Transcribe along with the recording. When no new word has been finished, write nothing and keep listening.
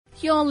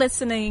You're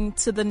listening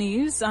to the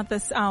news at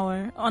this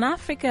hour on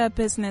Africa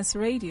Business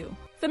Radio.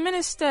 The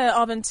Minister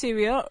of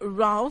Interior,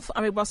 Ralph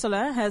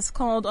Aribosala, has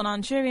called on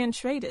Nigerian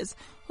traders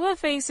who are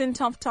facing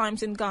tough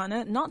times in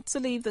Ghana not to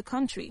leave the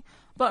country,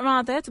 but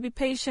rather to be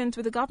patient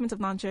with the government of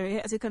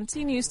Nigeria as it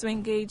continues to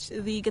engage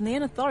the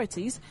Ghanaian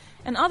authorities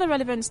and other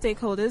relevant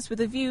stakeholders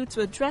with a view to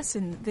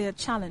addressing their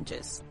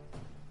challenges.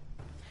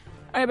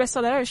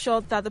 Aribosala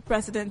assured that the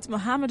President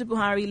Muhammadu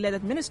Buhari-led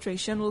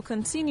administration will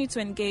continue to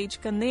engage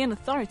Ghanaian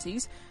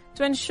authorities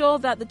to ensure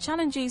that the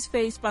challenges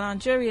faced by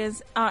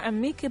Nigerians are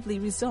amicably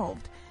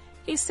resolved.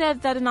 He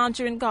said that the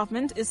Nigerian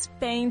government is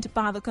pained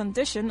by the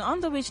condition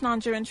under which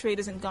Nigerian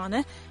traders in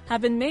Ghana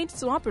have been made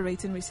to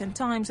operate in recent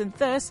times and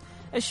thus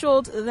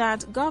assured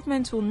that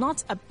government will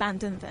not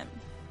abandon them.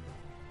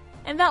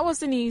 And that was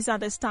the news at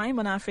this time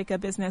on Africa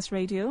Business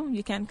Radio.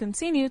 You can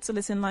continue to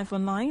listen live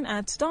online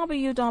at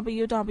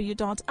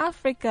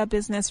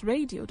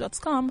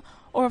www.africabusinessradio.com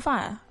or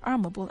via our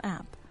mobile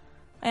app.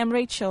 I am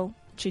Rachel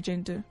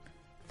Chijindu.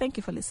 Thank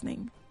you for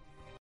listening.